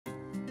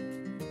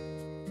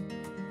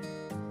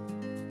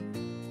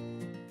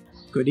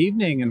Good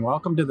evening and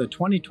welcome to the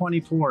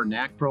 2024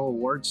 NACPRO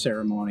Awards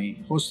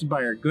Ceremony, hosted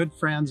by our good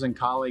friends and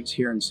colleagues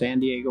here in San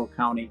Diego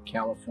County,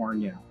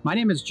 California. My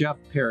name is Jeff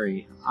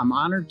Perry. I'm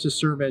honored to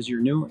serve as your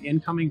new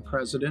incoming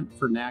president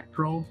for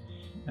NACPRO,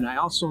 and I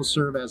also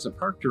serve as a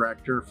park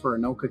director for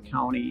Anoka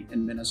County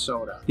in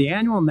Minnesota. The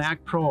annual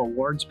NACPRO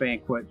Awards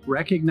Banquet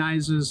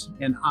recognizes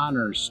and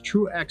honors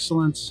true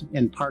excellence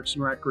in parks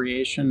and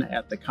recreation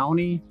at the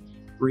county,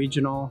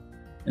 regional,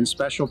 and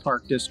special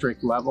park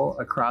district level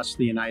across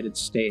the United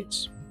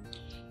States.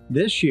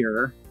 This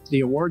year, the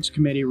awards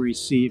committee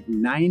received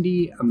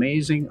 90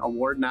 amazing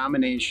award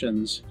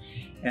nominations,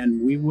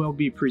 and we will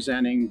be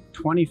presenting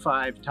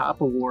 25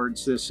 top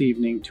awards this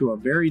evening to a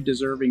very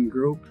deserving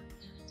group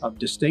of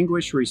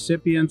distinguished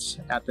recipients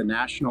at the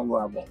national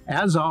level.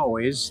 As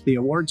always, the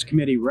awards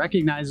committee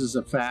recognizes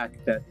the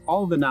fact that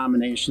all the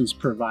nominations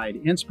provide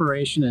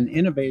inspiration and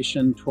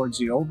innovation towards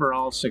the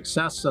overall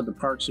success of the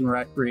parks and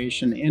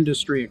recreation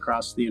industry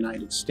across the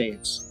United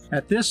States.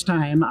 At this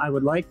time, I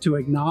would like to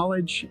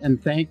acknowledge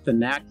and thank the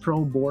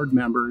NACPRO board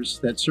members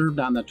that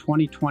served on the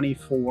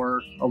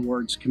 2024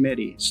 Awards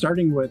Committee,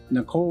 starting with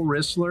Nicole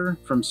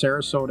Rissler from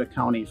Sarasota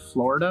County,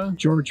 Florida,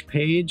 George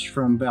Page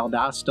from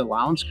Valdosta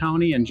Lowndes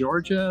County in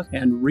Georgia,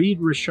 and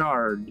Reed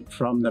Richard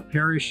from the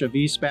parish of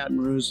East Baton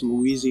Rouge,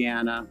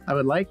 Louisiana. I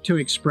would like to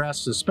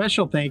express a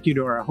special thank you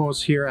to our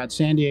hosts here at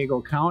San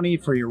Diego County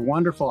for your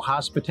wonderful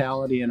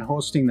hospitality in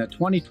hosting the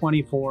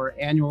 2024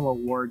 Annual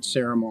Awards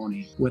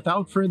Ceremony.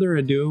 Without further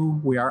ado,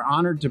 we are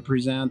honored to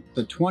present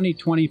the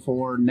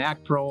 2024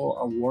 NACPRO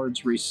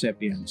Awards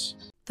recipients.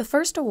 The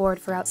first award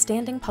for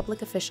Outstanding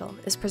Public Official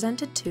is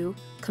presented to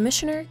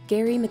Commissioner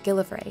Gary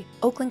McGillivray,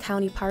 Oakland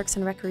County Parks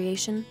and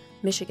Recreation,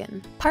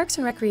 Michigan. Parks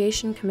and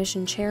Recreation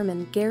Commission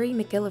Chairman Gary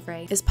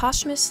McGillivray is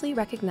posthumously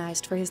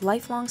recognized for his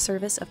lifelong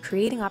service of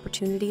creating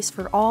opportunities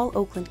for all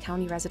Oakland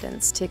County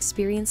residents to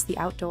experience the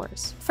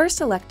outdoors.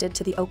 First elected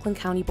to the Oakland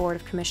County Board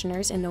of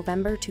Commissioners in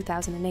November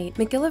 2008,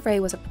 McGillivray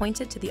was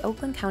appointed to the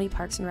Oakland County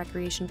Parks and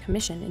Recreation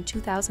Commission in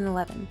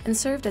 2011 and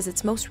served as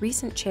its most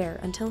recent chair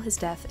until his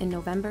death in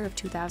November of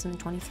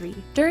 2023.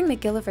 During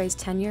McGillivray's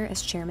tenure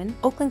as chairman,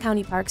 Oakland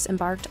County Parks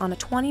embarked on a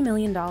 $20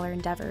 million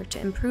endeavor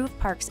to improve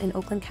parks in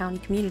Oakland County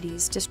communities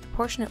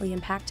disproportionately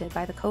impacted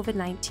by the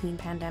COVID-19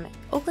 pandemic.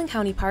 Oakland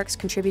County Parks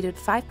contributed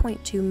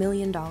 $5.2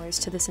 million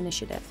to this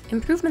initiative.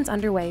 Improvements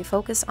underway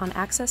focus on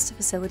access to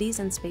facilities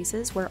and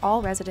spaces where all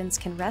residents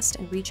can rest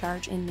and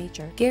recharge in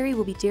nature. Gary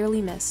will be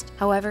dearly missed.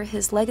 However,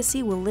 his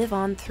legacy will live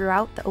on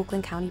throughout the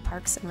Oakland County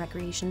Parks and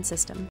Recreation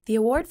system. The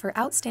award for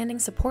Outstanding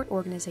Support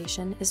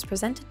Organization is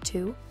presented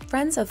to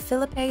Friends of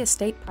Philippe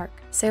Estate Park,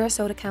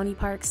 Sarasota County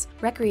Parks,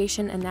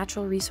 Recreation and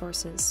Natural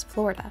Resources,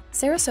 Florida.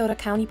 Sarasota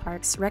County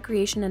Parks,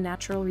 Recreation and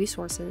Natural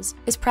Resources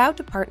is proud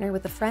to partner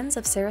with the Friends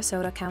of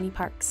Sarasota County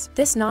Parks.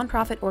 This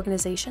nonprofit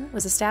organization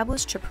was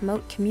established to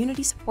promote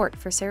community support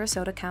for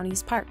Sarasota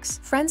County's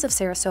parks. Friends of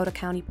Sarasota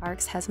County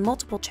Parks has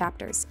multiple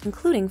chapters,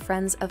 including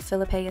Friends of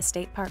Philippe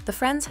Estate Park. The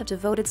Friends have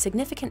devoted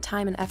significant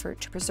time and effort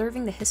to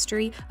preserving the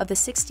history of the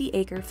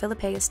 60-acre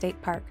Philippe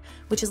Estate Park,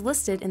 which is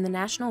listed in the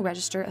National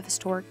Register of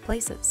Historic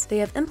Places. They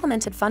have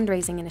implemented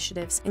fundraising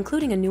initiatives,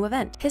 including a new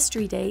event,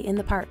 History Day in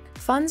the Park.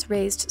 Funds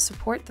raised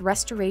support the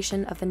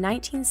restoration of the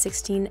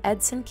 1916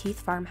 Edson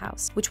Keith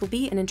Farmhouse, which will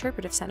be an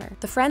interpretive center.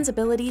 The Friends'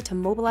 ability to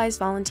mobilize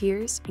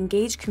volunteers,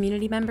 engage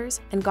community members,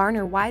 and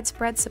garner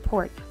widespread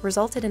support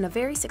resulted in a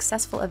very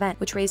successful event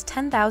which raised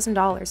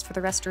 $10,000 for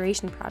the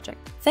restoration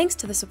project. Thanks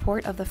to the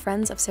support of the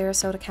Friends of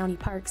Sarasota County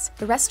Parks,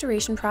 the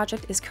restoration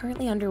project is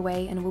currently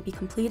underway and will be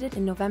completed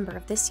in November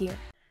of this year.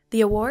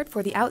 The award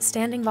for the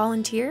Outstanding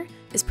Volunteer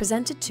is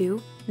presented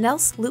to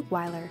Nels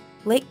Lutweiler,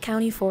 Lake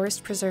County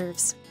Forest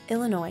Preserves,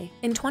 Illinois.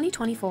 In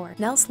 2024,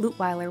 Nels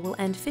Lutweiler will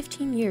end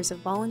 15 years of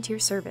volunteer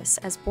service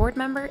as board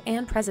member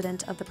and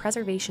president of the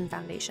Preservation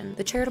Foundation,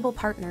 the charitable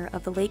partner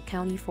of the Lake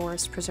County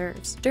Forest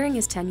Preserves. During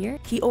his tenure,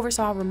 he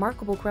oversaw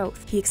remarkable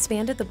growth. He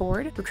expanded the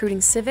board, recruiting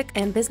civic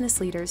and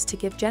business leaders to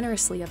give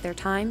generously of their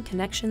time,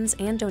 connections,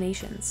 and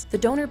donations. The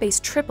donor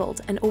base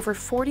tripled, and over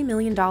 $40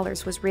 million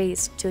was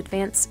raised to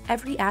advance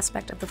every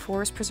aspect of the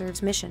Forest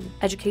Preserve's mission: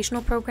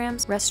 educational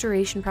programs,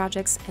 restoration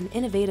projects, and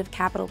innovative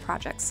capital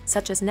projects,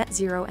 such as net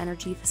zero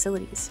energy facilities.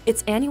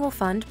 Its annual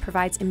fund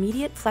provides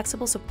immediate,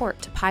 flexible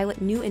support to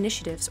pilot new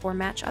initiatives or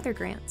match other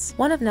grants.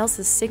 One of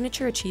Nels's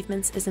signature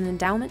achievements is an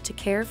endowment to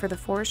care for the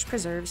forest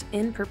preserves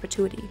in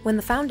perpetuity. When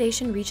the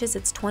foundation reaches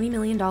its $20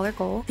 million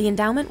goal, the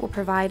endowment will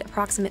provide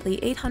approximately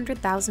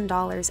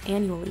 $800,000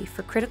 annually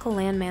for critical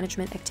land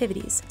management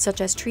activities,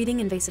 such as treating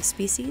invasive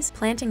species,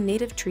 planting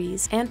native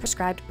trees, and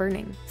prescribed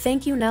burning.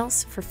 Thank you,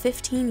 Nels, for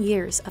 15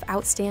 years of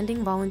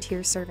outstanding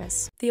volunteer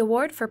service. The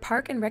award for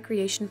Park and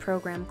Recreation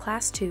Program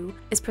Class 2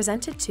 is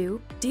presented to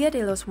Dia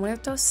de los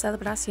Muertos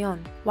Celebración,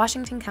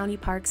 Washington County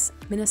Parks,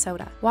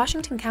 Minnesota.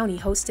 Washington County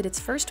hosted its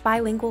first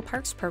bilingual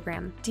parks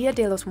program, Dia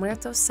de los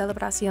Muertos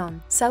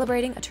Celebración,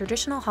 celebrating a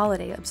traditional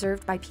holiday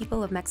observed by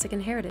people of Mexican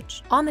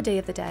heritage. On the Day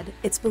of the Dead,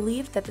 it's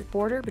believed that the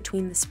border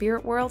between the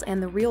spirit world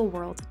and the real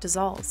world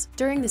dissolves.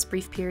 During this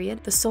brief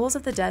period, the souls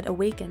of the dead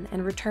awaken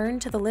and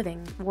return to the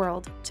living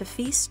world to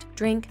feast,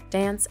 drink,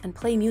 dance, and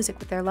play music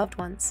with their loved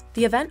ones.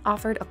 The event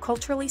offered a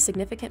culturally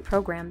significant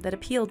program that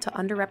appealed to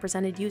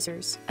underrepresented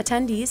users.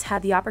 Attendees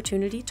had the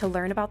opportunity to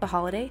learn about the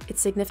holiday,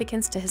 its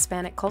significance to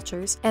Hispanic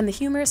cultures, and the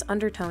humorous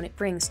undertone it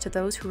brings to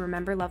those who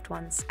remember loved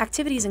ones.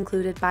 Activities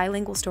included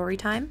bilingual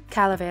storytime,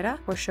 calavera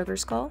or sugar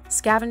skull,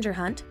 scavenger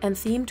hunt, and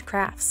themed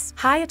crafts.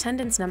 High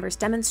attendance numbers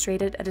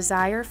demonstrated a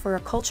desire for a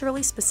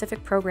culturally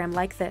specific program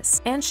like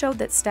this and showed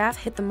that staff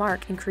hit the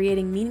mark in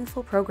creating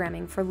meaningful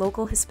programming for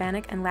local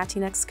Hispanic and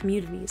Latinx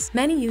communities.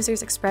 Many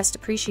users expressed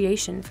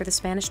appreciation for the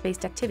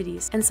Spanish-based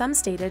activities, and some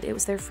stated it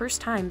was their first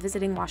time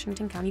visiting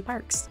Washington County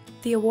parks.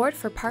 The award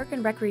for Park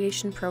and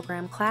Recreation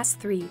Program Class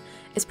 3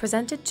 is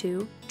presented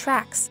to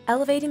Tracks,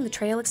 Elevating the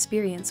Trail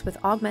Experience with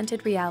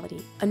Augmented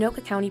Reality,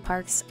 Anoka County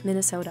Parks,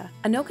 Minnesota.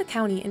 Anoka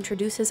County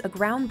introduces a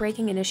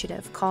groundbreaking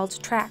initiative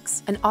called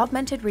Tracks, an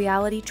augmented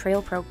reality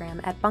trail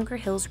program at Bunker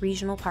Hills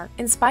Regional Park.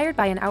 Inspired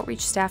by an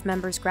outreach staff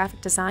member's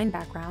graphic design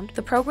background,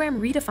 the program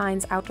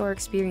redefines outdoor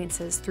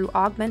experiences through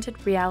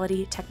augmented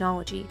reality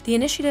technology. The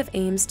initiative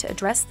aims to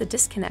address the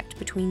disconnect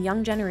between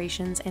young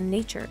generations and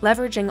nature,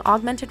 leveraging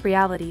augmented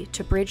reality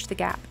to bridge the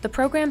gap. The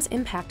program's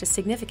impact is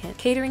significant,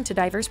 catering to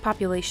diverse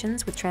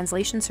populations with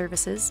translation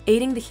services,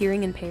 aiding the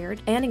hearing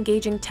impaired, and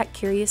engaging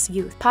tech-curious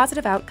youth.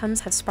 Positive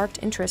outcomes have sparked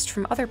interest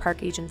from other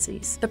park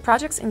agencies. The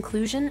project's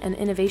inclusion and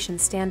innovation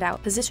stand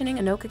out, positioning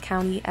Anoka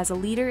County as a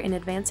leader in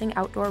advancing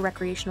outdoor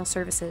recreational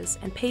services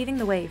and paving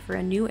the way for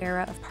a new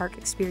era of park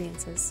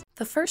experiences.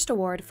 The first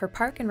award for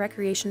Park and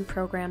Recreation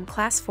Program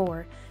Class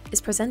 4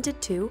 is presented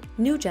to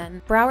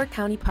NewGen, Broward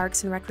County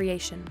Parks and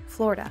Recreation,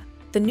 Florida.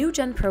 The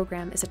NewGen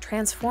program is a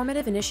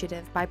transformative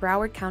initiative by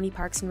Broward County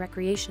Parks and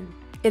Recreation.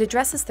 It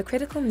addresses the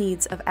critical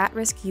needs of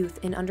at-risk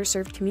youth in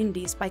underserved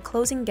communities by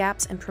closing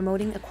gaps and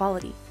promoting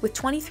equality. With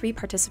 23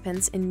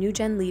 participants in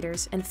NewGen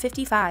Leaders and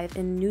 55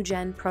 in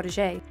NewGen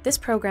Protégé, this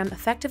program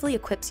effectively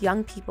equips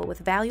young people with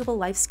valuable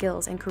life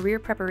skills and career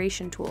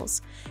preparation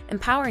tools,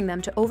 empowering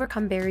them to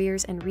overcome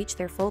barriers and reach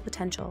their full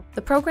potential.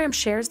 The program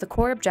shares the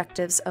core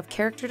objectives of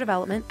character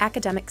development,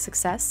 academic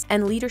success,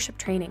 and leadership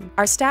training.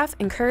 Our staff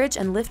encourage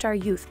and lift our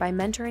youth by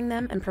mentoring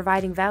them and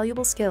providing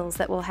valuable skills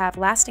that will have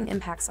lasting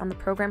impacts on the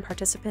program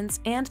participants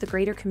and the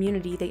greater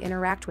community they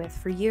interact with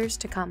for years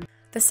to come.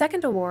 The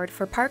second award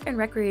for Park and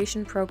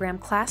Recreation Program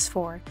Class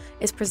 4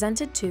 is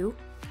presented to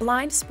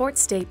Blind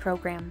Sports Day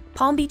Program,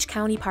 Palm Beach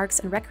County Parks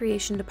and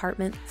Recreation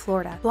Department,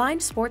 Florida.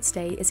 Blind Sports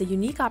Day is a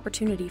unique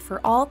opportunity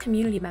for all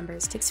community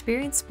members to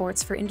experience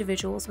sports for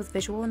individuals with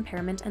visual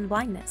impairment and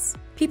blindness.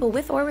 People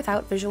with or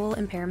without visual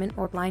impairment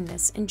or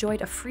blindness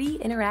enjoyed a free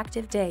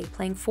interactive day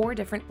playing 4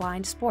 different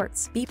blind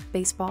sports: beep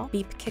baseball,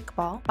 beep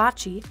kickball,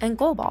 bocce, and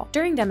goalball.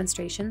 During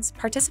demonstrations,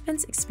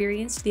 participants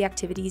experienced the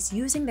activities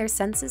using their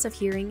senses of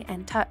hearing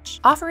and touch.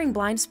 Offering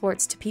blind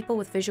sports to people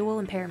with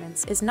visual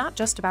impairments is not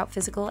just about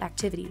physical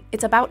activity,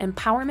 it's about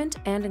empowerment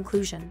and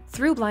inclusion.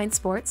 Through blind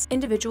sports,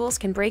 individuals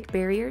can break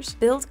barriers,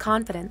 build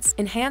confidence,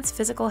 enhance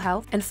physical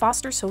health, and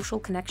foster social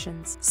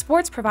connections.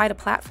 Sports provide a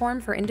platform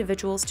for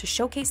individuals to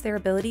showcase their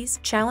abilities,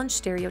 challenge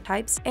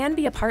stereotypes, and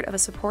be a part of a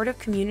supportive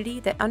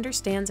community that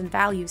understands and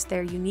values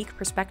their unique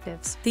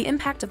perspectives. The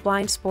impact of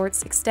blind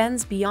sports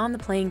extends beyond the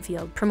playing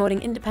field,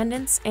 promoting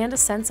independence and a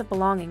sense of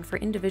belonging for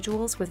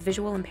individuals with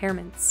visual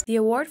impairments. The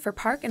award for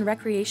Park and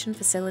Recreation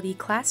Facility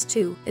Class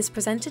 2 is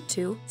presented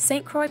to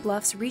St. Croix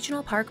Bluffs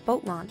Regional Park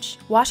Boat Launch,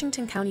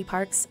 Washington County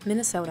Parks,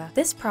 Minnesota.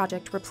 This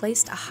project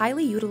replaced a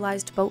highly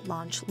utilized boat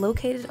launch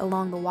located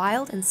along the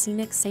wild and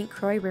scenic St.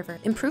 Croix River.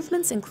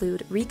 Improvements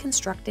include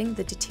reconstructing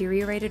the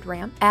deteriorated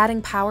ramp,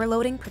 adding power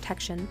loading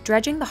protection,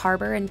 dredging the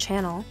harbor and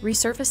channel,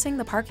 resurfacing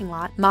the parking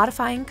lot,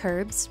 modifying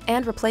curbs,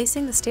 and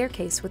replacing the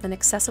staircase with an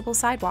accessible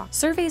sidewalk.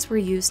 Surveys were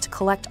used to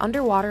collect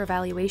underwater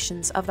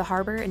evaluations of the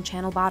harbor and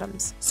channel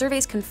bottoms.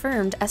 Surveys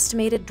confirmed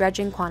estimated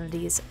dredging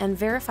quantities and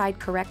verified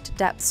correct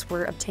depths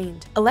were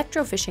obtained.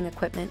 Electrofishing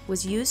equipment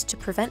was used to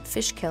prevent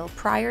fish kill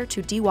prior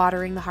to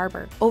dewatering the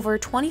harbor. Over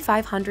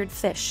 2,500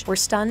 fish were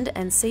stunned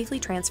and safely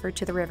transferred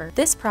to the river.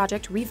 This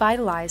project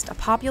revitalized a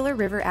popular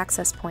river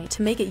access point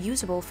to make it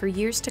usable for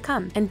years to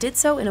come, and did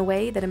so in a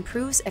way that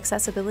improves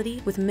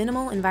accessibility with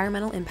minimal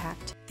environmental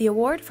impact. The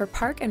award for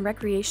Park and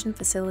Recreation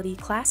Facility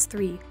Class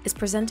 3 is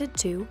presented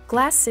to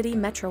Glass City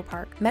Metro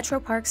Park, Metro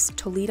Parks,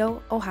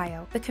 Toledo,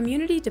 Ohio. The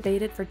community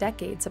debated for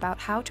decades about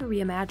how to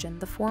reimagine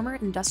the former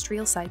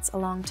industrial sites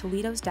along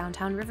Toledo's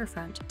downtown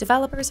riverfront.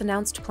 Developers developers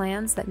announced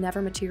plans that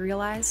never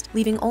materialized,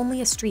 leaving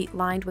only a street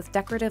lined with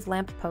decorative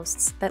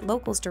lampposts that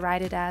locals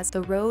derided as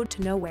the road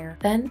to nowhere.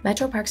 Then,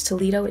 Metro Parks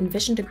Toledo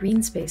envisioned a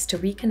green space to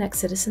reconnect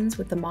citizens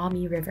with the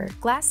Maumee River.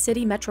 Glass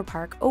City Metro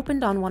Park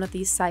opened on one of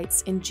these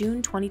sites in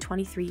June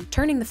 2023,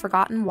 turning the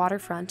forgotten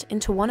waterfront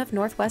into one of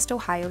Northwest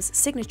Ohio's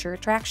signature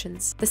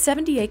attractions. The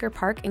 70-acre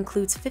park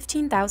includes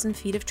 15,000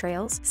 feet of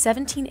trails,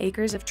 17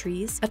 acres of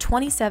trees, a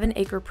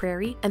 27-acre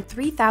prairie, and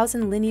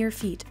 3,000 linear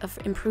feet of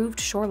improved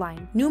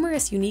shoreline.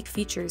 Numerous unique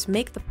features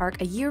make the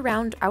park a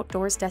year-round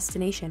outdoors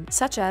destination,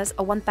 such as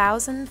a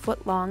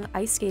 1,000-foot-long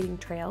ice skating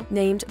trail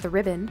named The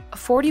Ribbon, a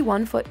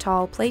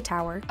 41-foot-tall play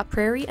tower, a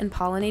prairie and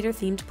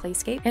pollinator-themed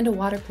playscape, and a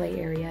water play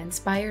area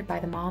inspired by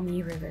the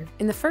Maumee River.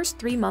 In the first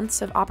 3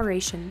 months of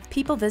operation,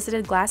 people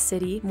visited Glass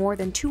City more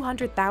than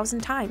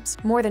 200,000 times.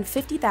 More than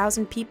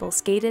 50,000 people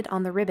skated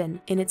on The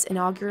Ribbon in its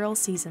inaugural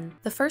season.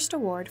 The first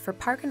award for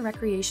Park and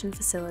Recreation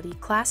Facility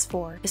Class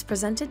 4 is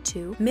presented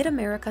to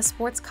Mid-America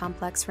Sports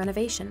Complex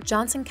Renovation,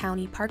 Johnson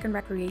County Park and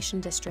Recreation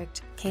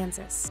District,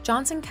 Kansas.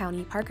 Johnson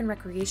County Park and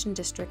Recreation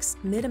District's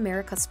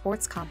Mid-America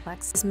Sports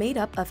Complex is made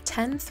up of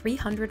 10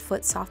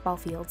 300-foot softball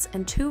fields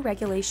and 2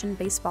 regulation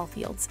baseball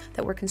fields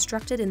that were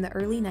constructed in the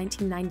early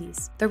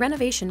 1990s. The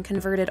renovation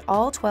converted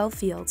all 12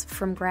 fields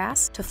from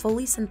grass to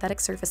fully synthetic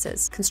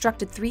surfaces,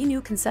 constructed 3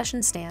 new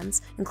concession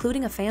stands,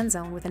 including a fan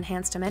zone with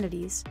enhanced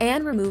amenities,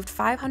 and removed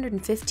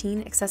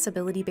 515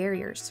 accessibility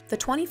barriers. The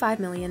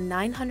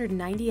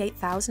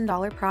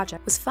 $25,998,000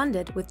 project was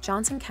funded with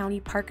Johnson County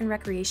Park and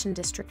Recreation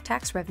District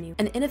tax revenue.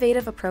 An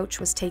innovative approach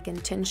was taken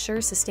to ensure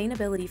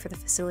sustainability for the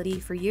facility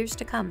for years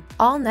to come.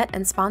 All net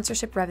and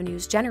sponsorship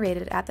revenues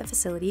generated at the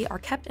facility are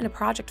kept in a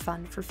project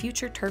fund for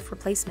future turf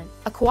replacement.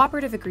 A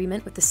cooperative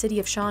agreement with the City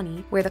of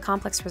Shawnee, where the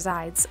complex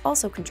resides,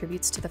 also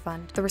contributes to the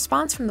fund. The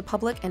response from the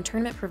public and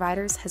tournament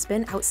providers has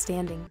been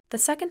outstanding. The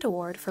second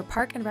award for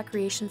Park and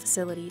Recreation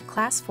Facility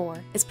Class 4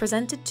 is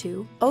presented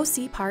to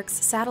OC Parks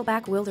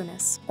Saddleback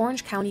Wilderness,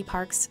 Orange County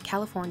Parks,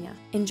 California.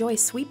 Enjoy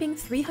sweeping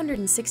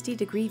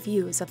 360-degree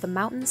views of the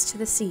mountains to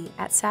the sea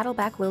at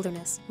Saddleback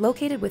Wilderness,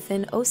 located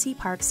within OC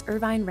Parks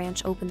Irvine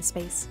Ranch open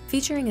space.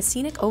 Featuring a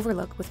scenic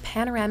overlook with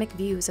panoramic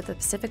views of the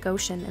Pacific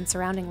Ocean and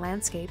surrounding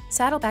landscape,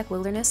 Saddleback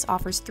Wilderness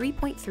offers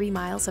 3.3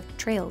 miles of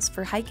trails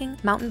for hiking,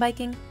 mountain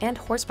biking, and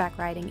horseback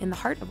riding in the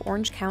heart of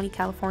Orange County,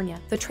 California.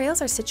 The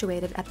trails are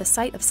situated at the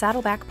site of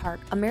Saddleback Park,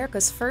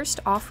 America's first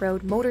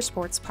off-road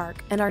motorsports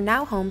park, and are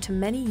now home to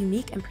many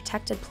unique and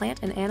protected plant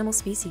and animal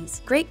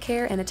species. Great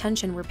care and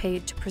attention were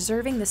paid to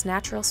preserving this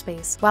natural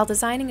space, while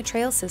designing a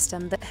trail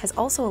system that has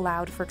also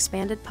allowed for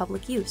expanded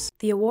public use.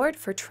 The award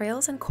for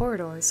Trails and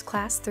Corridors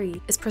Class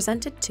 3 is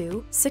presented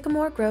to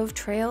Sycamore Grove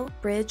Trail,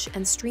 Bridge,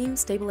 and Stream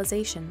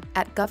Stabilization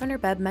at Governor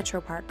Bebb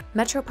Metro Park,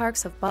 Metro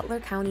Parks of Butler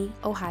County,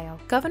 Ohio.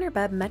 Governor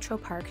Bebb Metro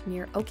Park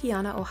near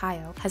Okeana,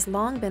 Ohio, has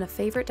long been a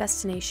favorite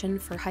destination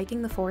for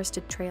hiking the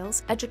forested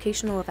trails,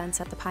 educational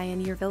events at the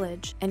Pioneer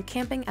Village, and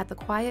camping at the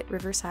quiet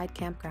Riverside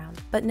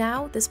Campground. But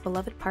now, this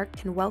beloved park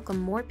can welcome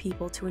more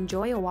people to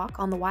enjoy a walk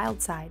on the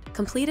wild side.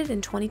 Completed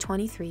in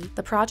 2023,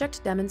 the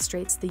project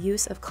demonstrates the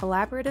use of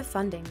collaborative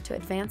funding to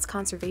advance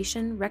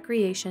conservation,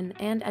 recreation,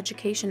 and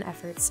education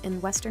efforts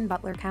in western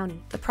Butler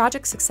County. The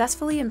project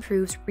successfully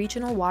improves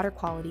regional water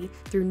quality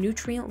through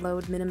nutrient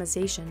load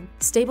minimization,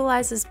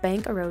 stabilizes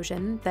bank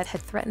erosion that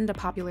had threatened a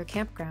popular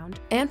campground,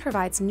 and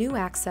provides new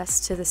access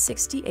to the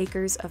 60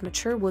 acres of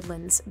mature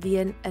woodlands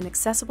via an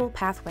accessible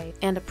pathway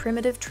and a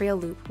primitive trail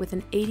loop with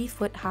an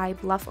 80-foot-high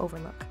bluff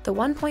overlook. The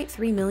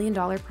 $1.3 million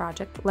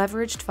project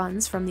leveraged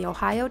funds from the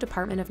Ohio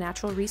Department of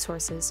Natural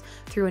Resources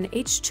through an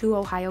H2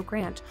 Ohio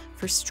grant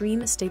for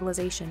stream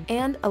stabilization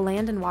and a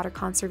Land and Water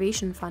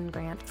Conservation Fund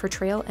grant for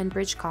trail and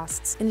bridge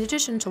costs, in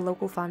addition to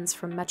local funds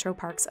from Metro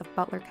Parks of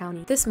Butler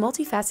County. This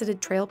multifaceted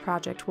trail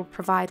project will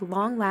provide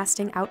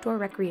long-lasting outdoor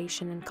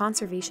recreation and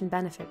conservation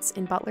benefits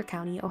in Butler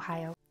County,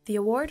 Ohio. The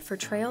award for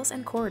Trails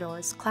and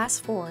Corridors Class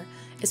 4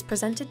 is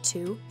presented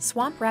to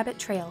Swamp Rabbit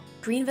Trail,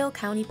 Greenville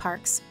County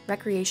Parks,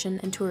 Recreation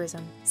and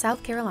Tourism,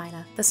 South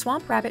Carolina. The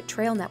Swamp Rabbit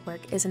Trail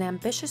Network is an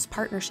ambitious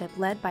partnership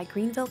led by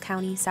Greenville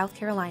County, South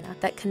Carolina,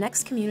 that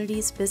connects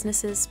communities,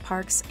 businesses,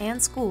 parks, and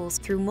schools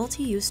through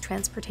multi-use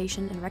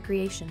transportation and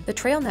recreation. The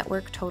trail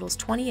network totals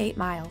 28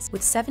 miles,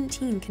 with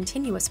 17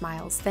 continuous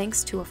miles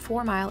thanks to a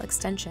 4-mile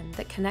extension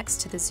that connects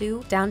to the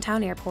zoo,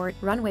 downtown airport,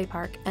 Runway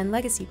Park, and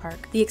Legacy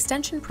Park. The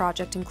extension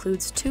project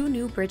includes 2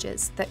 new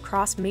bridges that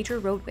cross major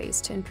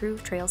roadways to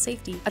improve trail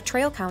safety. A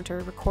trail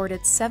counter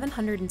recorded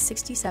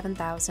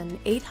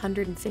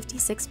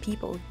 767,856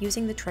 people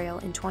using the trail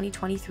in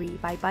 2023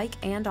 by bike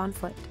and on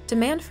foot.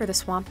 Demand for the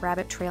Swamp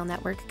Rabbit Trail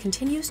Network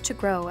continues to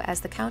grow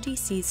as the county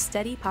sees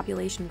steady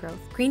population growth.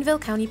 Greenville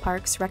County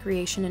Parks,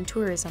 Recreation and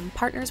Tourism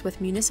partners with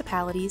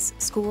municipalities,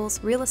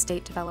 schools, real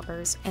estate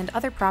developers, and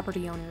other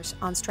property owners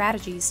on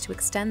strategies to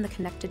extend the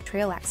connected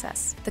trail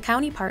access. The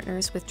county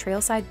partners with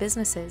trailside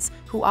businesses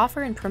who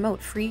offer and promote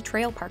free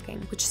trail parking,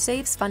 which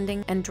saves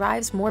funding and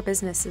drives more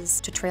businesses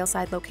to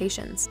trailside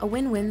locations. A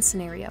win-win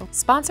scenario.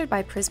 Sponsored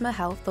by Prisma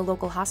Health, the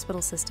local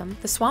hospital system,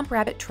 the Swamp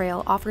Rabbit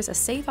Trail offers a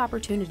safe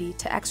opportunity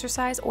to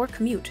exercise or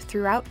commute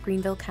throughout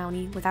Greenville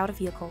County without a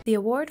vehicle. The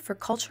award for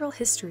cultural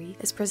history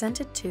is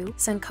presented to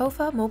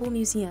Sankofa Mobile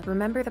Museum.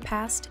 Remember the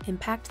past,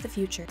 impact the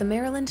future. The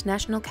Maryland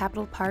National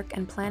Capital Park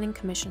and Planning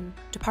Commission,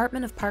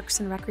 Department of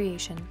Parks and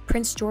Recreation,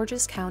 Prince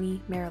George's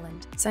County,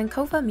 Maryland.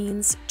 Sankofa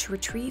means to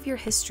retrieve your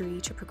history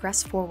to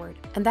progress forward,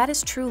 and that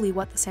is truly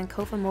what the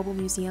Sankofa Mobile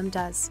Museum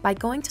does. By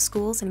going to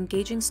schools and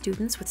engaging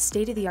students with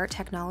state-of-the-art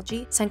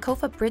technology,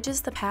 Sankofa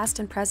bridges the past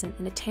and present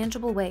in a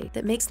tangible way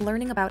that makes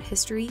learning about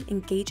history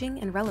engaging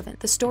and relevant.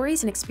 The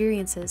stories and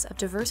experiences of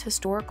diverse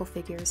historical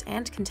figures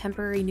and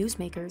contemporary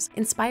newsmakers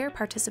inspire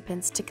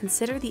participants to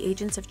consider the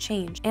agents of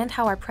change and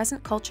how our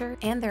present culture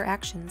and their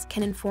actions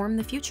can inform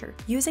the future.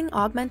 Using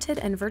augmented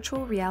and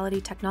virtual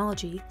reality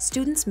technology,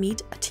 students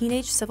meet a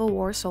teenage Civil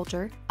War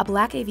soldier, a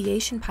Black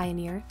aviation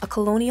pioneer, a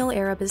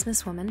colonial-era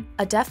businesswoman,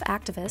 a deaf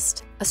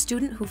activist, a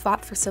student who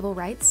fought for civil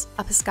rights,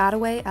 a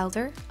Piscataway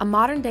elder, a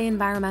modern-day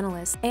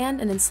environmentalist,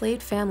 and an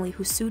enslaved family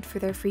who sued for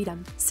their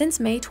freedom. Since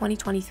May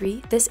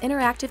 2023, this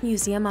interactive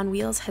museum on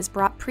wheels has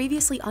brought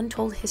previously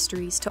untold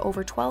histories to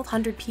over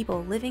 1,200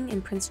 people living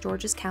in Prince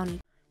George's County.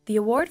 The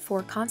award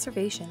for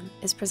conservation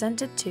is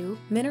presented to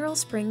Mineral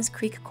Springs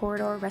Creek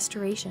Corridor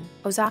Restoration,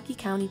 Ozaukee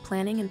County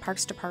Planning and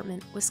Parks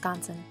Department,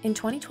 Wisconsin. In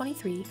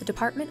 2023, the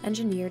department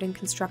engineered and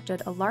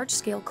constructed a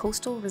large-scale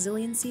coastal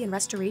resiliency and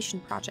restoration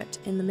project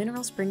in the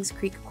Mineral Springs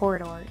Creek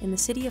Corridor in the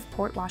city of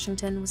Port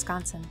Washington,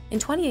 Wisconsin. In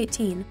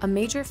 2018, a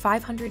major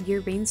 500-year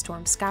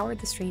rainstorm scoured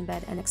the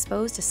streambed and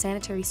exposed a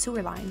sanitary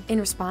sewer line. In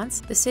response,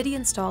 the city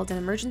installed an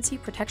emergency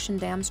protection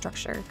dam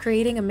structure,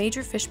 creating a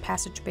major fish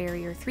passage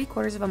barrier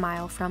 3/4 of a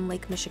mile from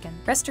Lake Michigan.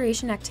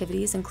 Restoration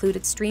activities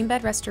included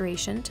streambed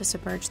restoration to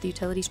submerge the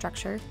utility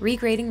structure,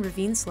 regrading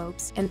ravine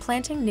slopes, and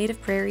planting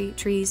native prairie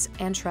trees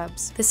and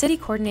shrubs. The city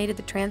coordinated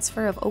the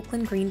transfer of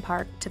Oakland Green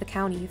Park to the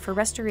county for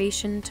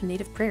restoration to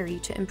native prairie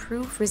to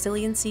improve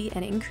resiliency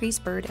and increase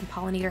bird and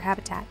pollinator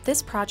habitat.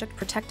 This project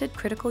protected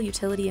critical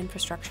utility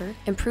infrastructure,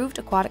 improved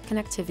aquatic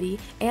connectivity,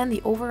 and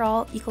the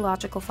overall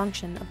ecological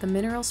function of the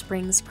Mineral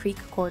Springs Creek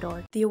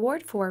Corridor. The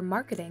award for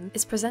marketing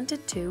is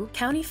presented to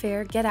County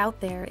Fair Get Out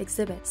There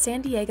exhibit,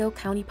 San Diego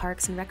County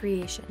Parks and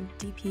Recreation,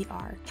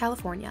 DPR,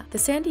 California. The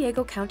San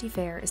Diego County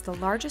Fair is the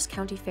largest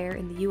county fair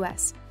in the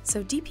U.S.,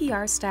 so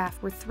DPR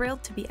staff were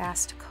thrilled to be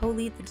asked to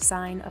co-lead the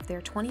design of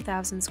their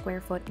 20,000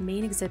 square foot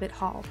main exhibit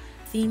hall,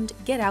 themed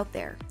Get Out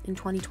There in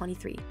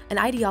 2023, an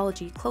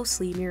ideology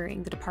closely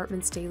mirroring the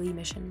department's daily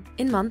mission.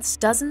 In months,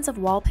 dozens of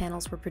wall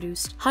panels were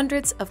produced,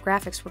 hundreds of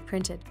graphics were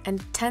printed,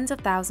 and tens of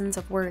thousands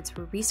of words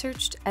were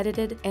researched,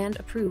 edited, and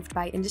approved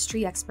by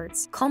industry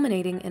experts,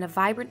 culminating in a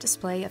vibrant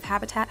display of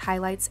habitat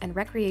highlights and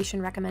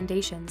recreation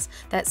recommendations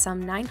that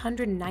some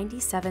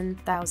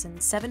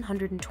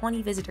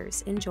 997,720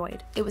 visitors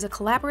enjoyed. It was a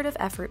collaborative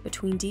effort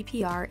between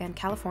DPR and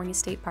California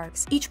State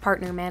Parks, each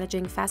partner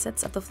managing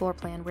facets of the floor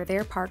plan where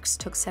their parks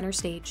took center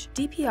stage.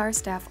 DPR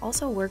staff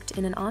also worked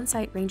in an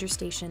on-site ranger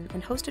station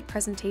and hosted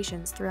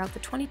presentations throughout the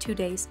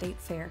 22-day state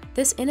fair.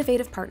 This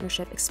innovative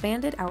partnership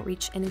expanded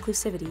outreach and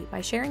inclusivity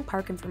by sharing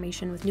park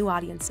information with new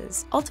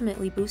audiences,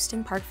 ultimately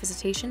boosting park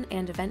visitation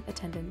and event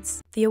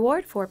attendance. The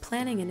award for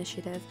planning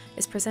initiative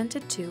is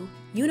presented to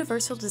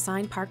Universal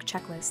Design Park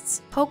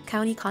Checklists, Polk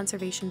County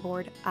Conservation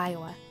Board,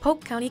 Iowa.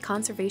 Polk County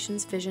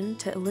Conservation's vision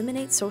to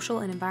eliminate social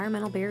and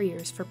environmental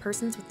barriers for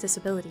persons with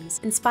disabilities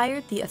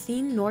inspired the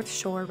Athene North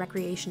Shore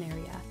Recreation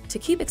Area. To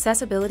keep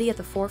accessibility at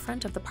the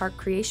forefront of the park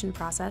creation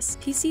process,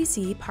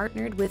 PCC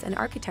partnered with an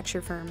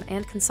architecture firm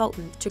and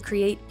consultant to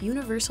create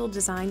Universal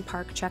Design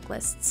Park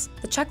Checklists.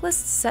 The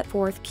checklists set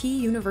forth key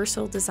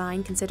universal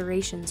design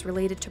considerations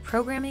related to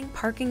programming,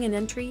 parking and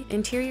entry,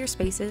 interior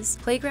spaces,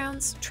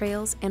 playgrounds,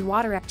 trails, and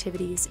water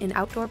activities in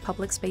outdoor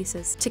public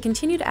spaces. To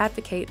continue to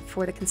advocate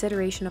for the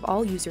consideration of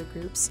all user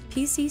groups,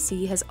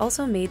 PCC has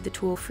also made the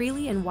tool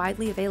freely and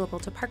widely available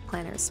to park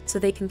planners so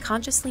they can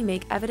consciously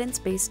make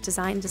evidence-based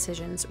design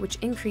decisions which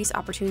increase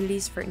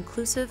opportunities for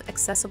inclusive,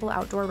 accessible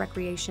outdoor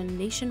recreation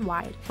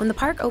nationwide. When the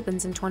park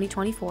opens in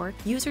 2024,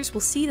 users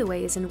will see the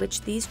ways in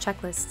which these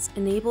checklists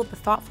enable the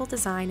thoughtful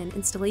design and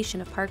installation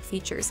of park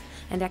features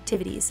and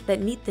activities that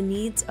meet the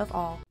needs of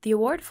all. The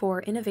award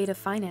for innovative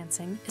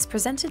financing is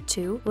presented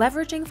to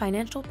Leveraging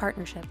Financial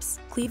Partnerships,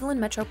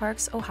 Cleveland Metro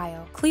Parks,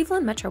 Ohio.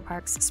 Cleveland Metro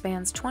Parks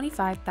spans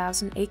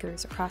 25,000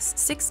 acres across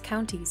 6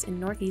 counties in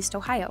Northeast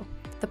Ohio.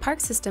 The park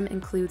system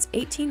includes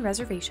 18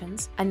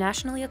 reservations, a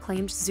nationally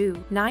acclaimed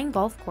zoo, 9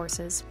 golf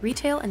courses,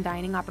 retail and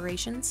dining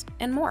operations,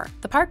 and more.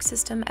 The park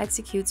system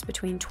executes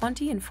between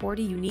 20 and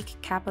 40 unique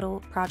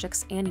capital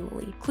projects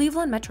annually.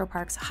 Cleveland Metro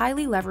Parks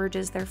highly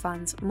leverages their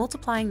funds,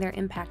 multiplying their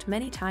impact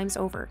many times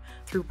over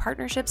through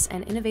partnerships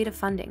and innovative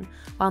funding,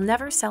 while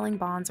never selling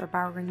bonds or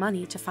borrowing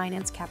money to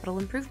finance capital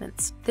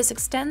improvements. This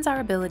extends our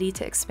ability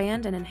to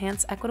expand and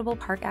enhance equitable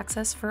park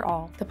access for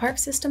all. The park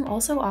system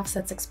also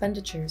offsets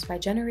expenditures by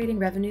generating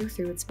revenue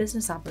through its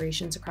business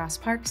operations across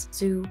parks,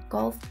 zoo,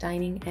 golf,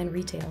 dining, and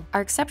retail.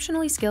 Our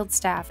exceptionally skilled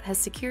staff has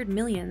secured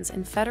millions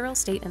in federal,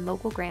 state, and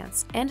local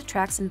grants and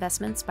attracts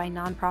investments by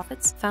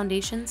nonprofits,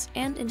 foundations,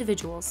 and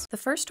individuals. The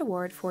first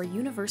award for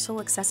universal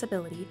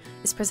accessibility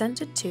is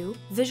presented to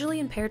Visually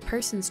Impaired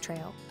Persons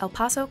Trail, El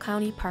Paso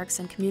County Parks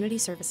and Community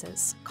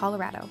Services,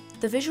 Colorado.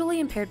 The Visually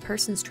Impaired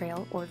Persons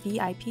Trail, or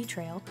VIP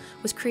Trail,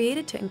 was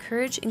created to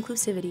encourage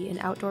inclusivity in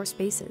outdoor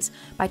spaces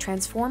by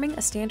transforming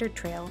a standard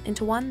trail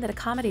into one that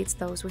accommodates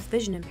those with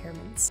vision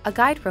impairments. A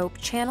guide rope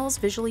channels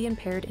visually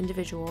impaired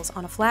individuals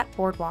on a flat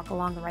boardwalk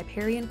along the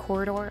riparian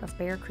corridor of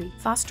Bear Creek,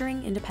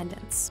 fostering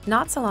independence.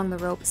 Knots along the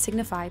rope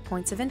signify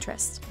points of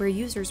interest, where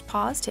users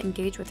pause to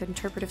engage with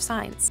interpretive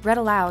signs, read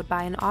aloud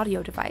by an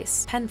audio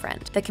device,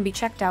 PenFriend, that can be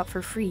checked out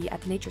for free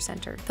at the Nature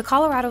Center. The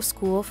Colorado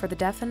School for the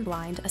Deaf and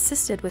Blind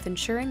assisted with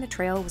ensuring the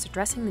trail was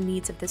addressing the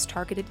needs of this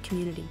targeted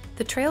community.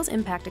 The trail's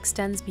impact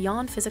extends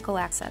beyond physical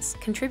access,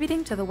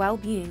 contributing to the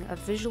well-being of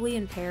visually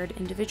impaired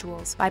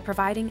individuals by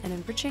providing an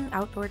enriching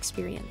outdoor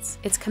experience.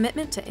 Its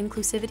commitment to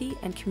inclusivity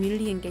and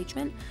community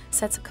engagement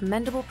sets a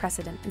commendable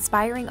precedent,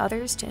 inspiring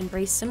others to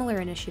embrace similar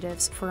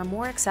initiatives for a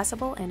more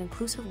accessible and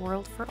inclusive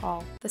world for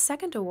all. The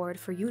second award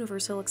for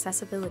universal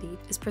accessibility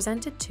is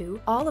presented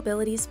to All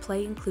Abilities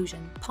Play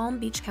Inclusion, Palm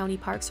Beach County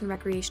Parks and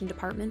Recreation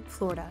Department,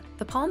 Florida.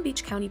 The Palm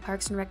Beach County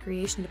Parks and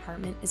Recreation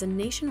Department is a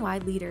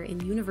nationwide leader in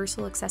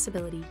universal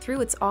accessibility.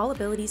 Through its All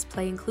Abilities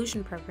Play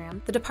Inclusion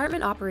program, the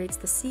department operates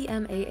the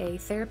CMAA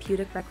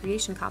Therapeutic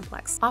Recreation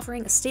Complex,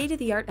 offering a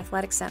state-of-the-art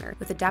athletic center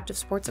with adaptive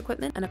sports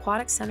equipment, an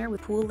aquatic center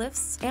with pool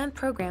lifts, and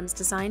programs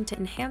designed to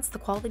enhance the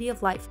quality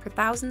of life for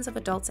thousands of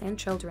adults and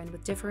children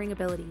with differing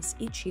abilities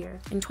each year.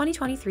 In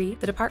 2023,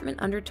 the department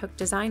undertook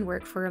design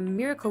work for a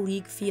Miracle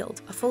League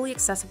field, a fully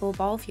accessible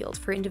ball field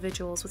for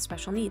individuals with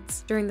special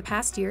needs. During the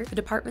past year, the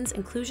department's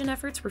inclusion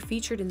efforts were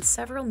featured in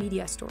several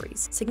media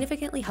stories,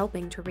 significantly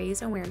helping to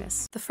raise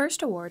awareness. The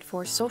first award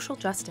for social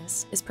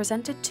justice is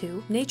presented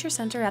to Nature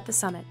Center at the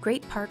Summit,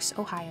 Great Parks,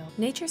 Ohio.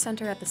 Nature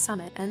Center at the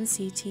Summit,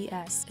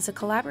 NCTS, is a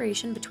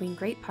collaboration between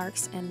Great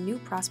Parks and New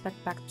Prospect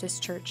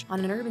Baptist Church on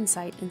an urban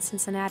site in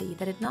Cincinnati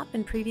that had not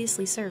been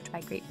previously served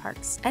by Great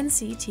Parks.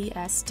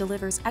 NCTS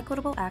delivers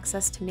equitable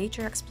access to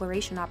nature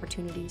exploration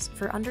opportunities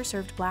for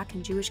underserved Black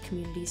and Jewish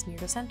communities near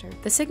the center.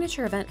 The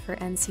signature event for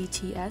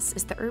NCTS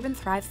is the Urban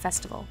Thrive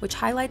Festival, which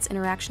highlights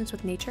interactions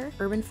with nature,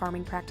 urban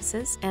farming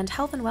practices, and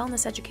health and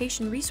wellness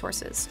education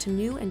resources to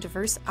new and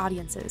diverse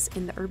audiences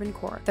in the urban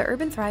core. The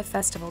Urban Thrive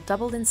Festival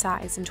doubled in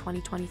size in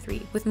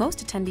 2023, with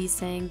most attendees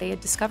saying they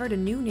had discovered a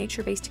new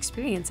nature-based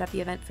experience at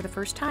the event for the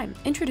first time.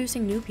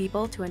 Introducing new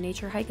people to a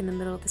nature hike in the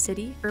middle of the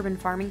city, urban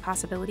farming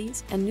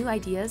possibilities, and new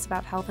ideas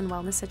about health and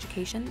wellness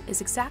education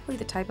is exactly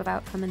the type of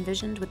outcome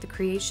envisioned with the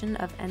creation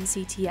of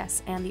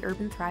NCTS and the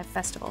Urban Thrive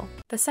Festival.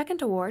 The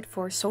second award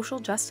for social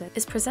justice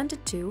is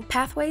presented to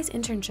Pathways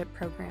Internship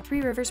Program,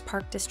 Three Rivers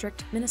Park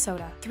District,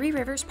 Minnesota. Three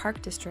Rivers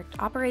Park District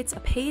operates a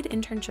paid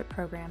internship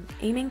program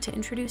aiming to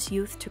introduce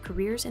youth to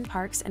careers in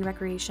parks and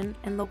recreation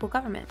and local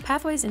government.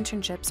 Pathways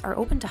internships are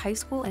open to high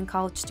school and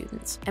college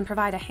students and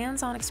provide a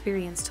hands-on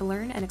experience to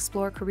learn and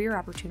explore career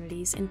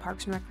opportunities in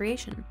parks and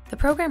recreation. The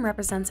program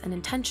represents an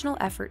intentional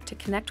effort to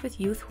connect with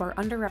youth who are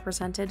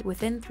underrepresented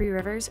within Three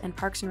Rivers and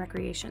Parks and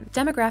Recreation.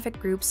 Demographic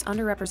groups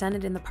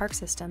underrepresented in the park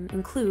system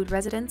include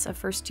residents of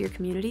first-year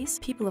communities,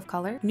 people of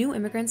color, new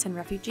immigrants and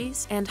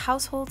refugees, and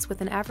households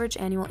with an average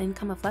annual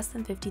income of less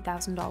than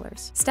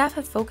 $50,000. Staff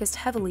have focused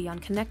heavily on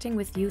connecting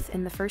with youth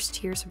in the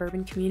first-tier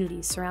suburban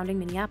communities surrounding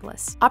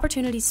Minneapolis.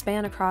 Opportunities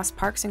span across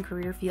parks and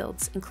career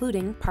fields,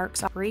 including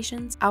parks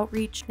operations,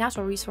 outreach,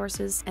 natural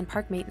resources, and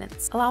park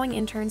maintenance, allowing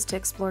interns to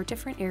explore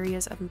different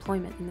areas of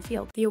employment in the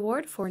field. The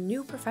award for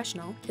New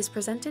Professional is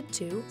presented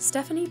to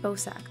Stephanie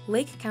Bosak,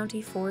 Lake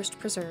County Forest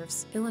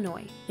Preserves,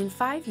 Illinois. In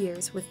 5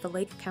 years with the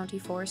Lake County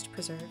Forest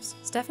Preserves,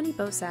 Stephanie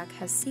Bosak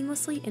has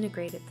seamlessly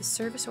integrated the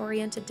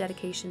service-oriented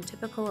dedication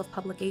typical of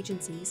public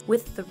agencies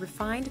with the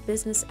refined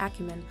business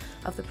acumen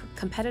of the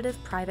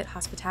competitive private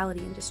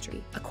hospitality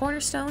industry. A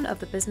cornerstone of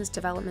the Business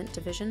Development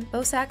Division,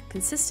 Bosak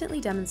consistently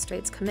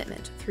demonstrates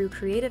commitment through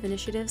creative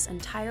initiatives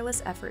and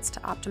tireless efforts to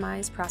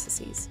optimize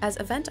processes. As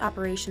Event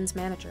Operations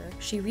Manager,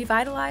 she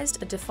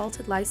revitalized a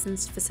defaulted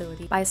licensed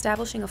facility by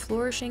establishing a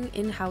flourishing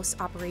in-house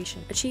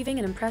operation, achieving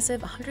an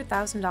impressive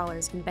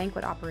 $100,000 in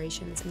banquet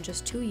operations in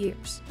just 2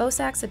 years.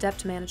 Bosak's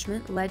adept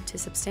management led to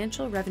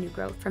substantial revenue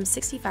growth from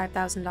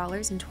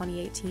 $65,000 in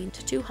 2018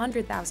 to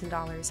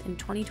 $200,000 in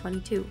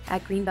 2022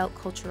 at Greenbelt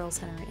Cultural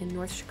Center in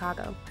North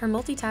Chicago. Her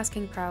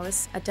multitasking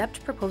prowess,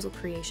 adept proposal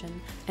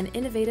creation, and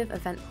innovative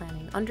event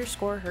planning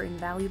underscore her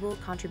invaluable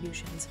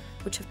contributions,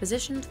 which have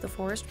positioned the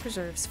Forest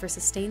Preserves for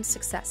sustained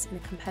success in a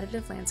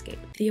competitive landscape.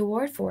 The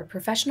award for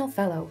Professional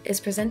Fellow is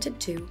presented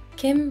to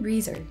Kim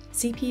Reeser,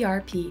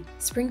 CPRP,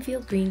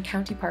 Springfield Green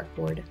County Park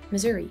Board,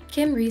 Missouri.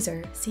 Kim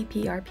Reeser,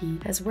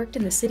 CPRP, has worked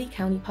in the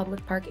City-County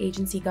Public Park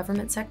Agency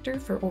government sector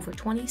for over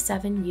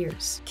 27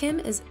 years. Kim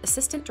is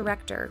Assistant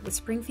Director with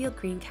Springfield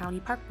Green County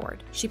Park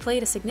Board. She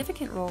played a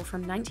significant role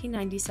from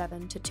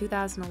 1997 to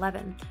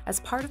 2011 as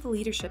part of the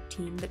leadership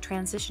team that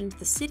transitioned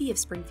the City of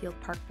Springfield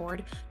Park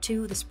Board to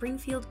to the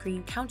Springfield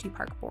Green County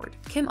Park Board.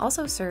 Kim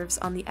also serves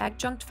on the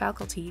adjunct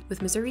faculty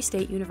with Missouri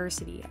State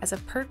University as a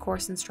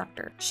per-course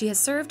instructor. She has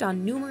served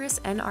on numerous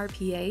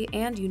NRPA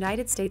and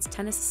United States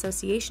Tennis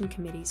Association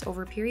committees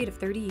over a period of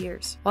 30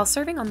 years. While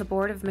serving on the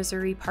board of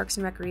Missouri Parks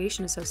and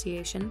Recreation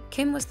Association,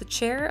 Kim was the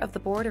chair of the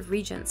Board of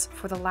Regents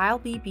for the Lyle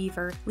B.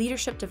 Beaver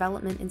Leadership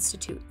Development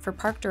Institute for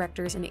park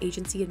directors and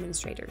agency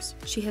administrators.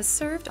 She has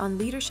served on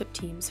leadership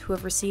teams who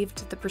have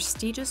received the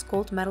prestigious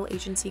Gold Medal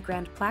Agency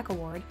Grand Plaque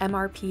Award,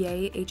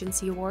 MRPA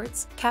Agency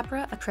Awards,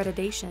 NACPRO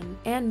Accreditation,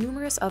 and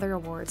numerous other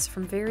awards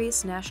from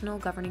various national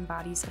governing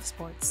bodies of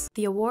sports.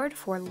 The award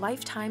for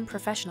Lifetime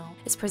Professional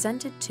is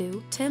presented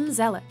to Tim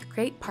Zellick,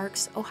 Great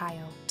Parks,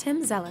 Ohio.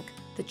 Tim Zellick,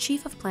 the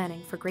Chief of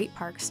Planning for Great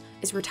Parks,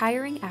 is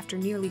retiring after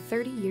nearly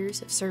 30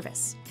 years of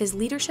service. His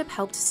leadership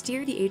helped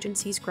steer the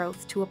agency's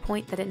growth to a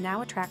point that it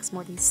now attracts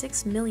more than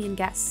 6 million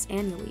guests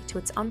annually to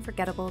its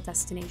unforgettable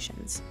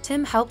destinations.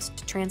 Tim helped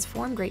to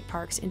transform Great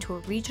Parks into a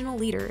regional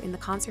leader in the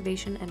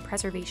conservation and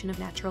preservation of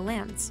natural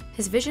lands.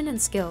 His vision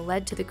and skill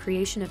led to the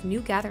creation of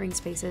new gathering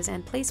spaces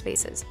and play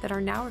spaces that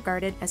are now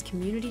regarded as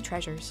community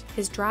treasures.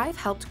 His drive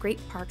helped Great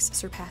Parks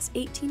surpass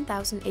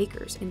 18,000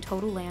 acres in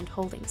total land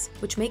holdings,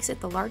 which makes it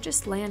the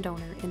largest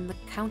landowner in the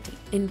county.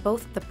 In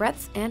both the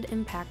breadth and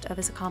impact of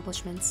his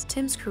accomplishments,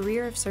 Tim's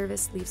career of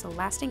service leaves a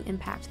lasting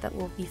impact that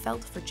will be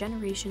felt for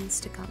generations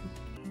to come.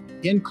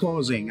 In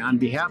closing, on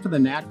behalf of the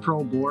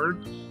NACPRO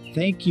Board,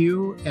 thank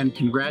you and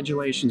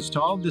congratulations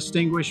to all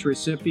distinguished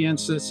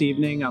recipients this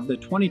evening of the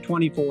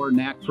 2024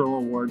 NACPRO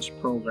Awards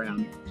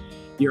program.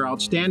 Your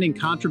outstanding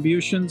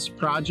contributions,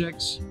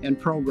 projects, and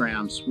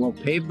programs will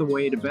pave the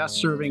way to best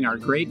serving our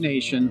great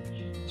nation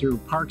through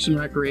parks and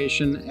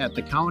recreation at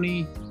the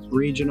county,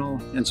 regional,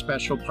 and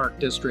special park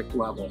district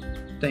level.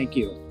 Thank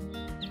you.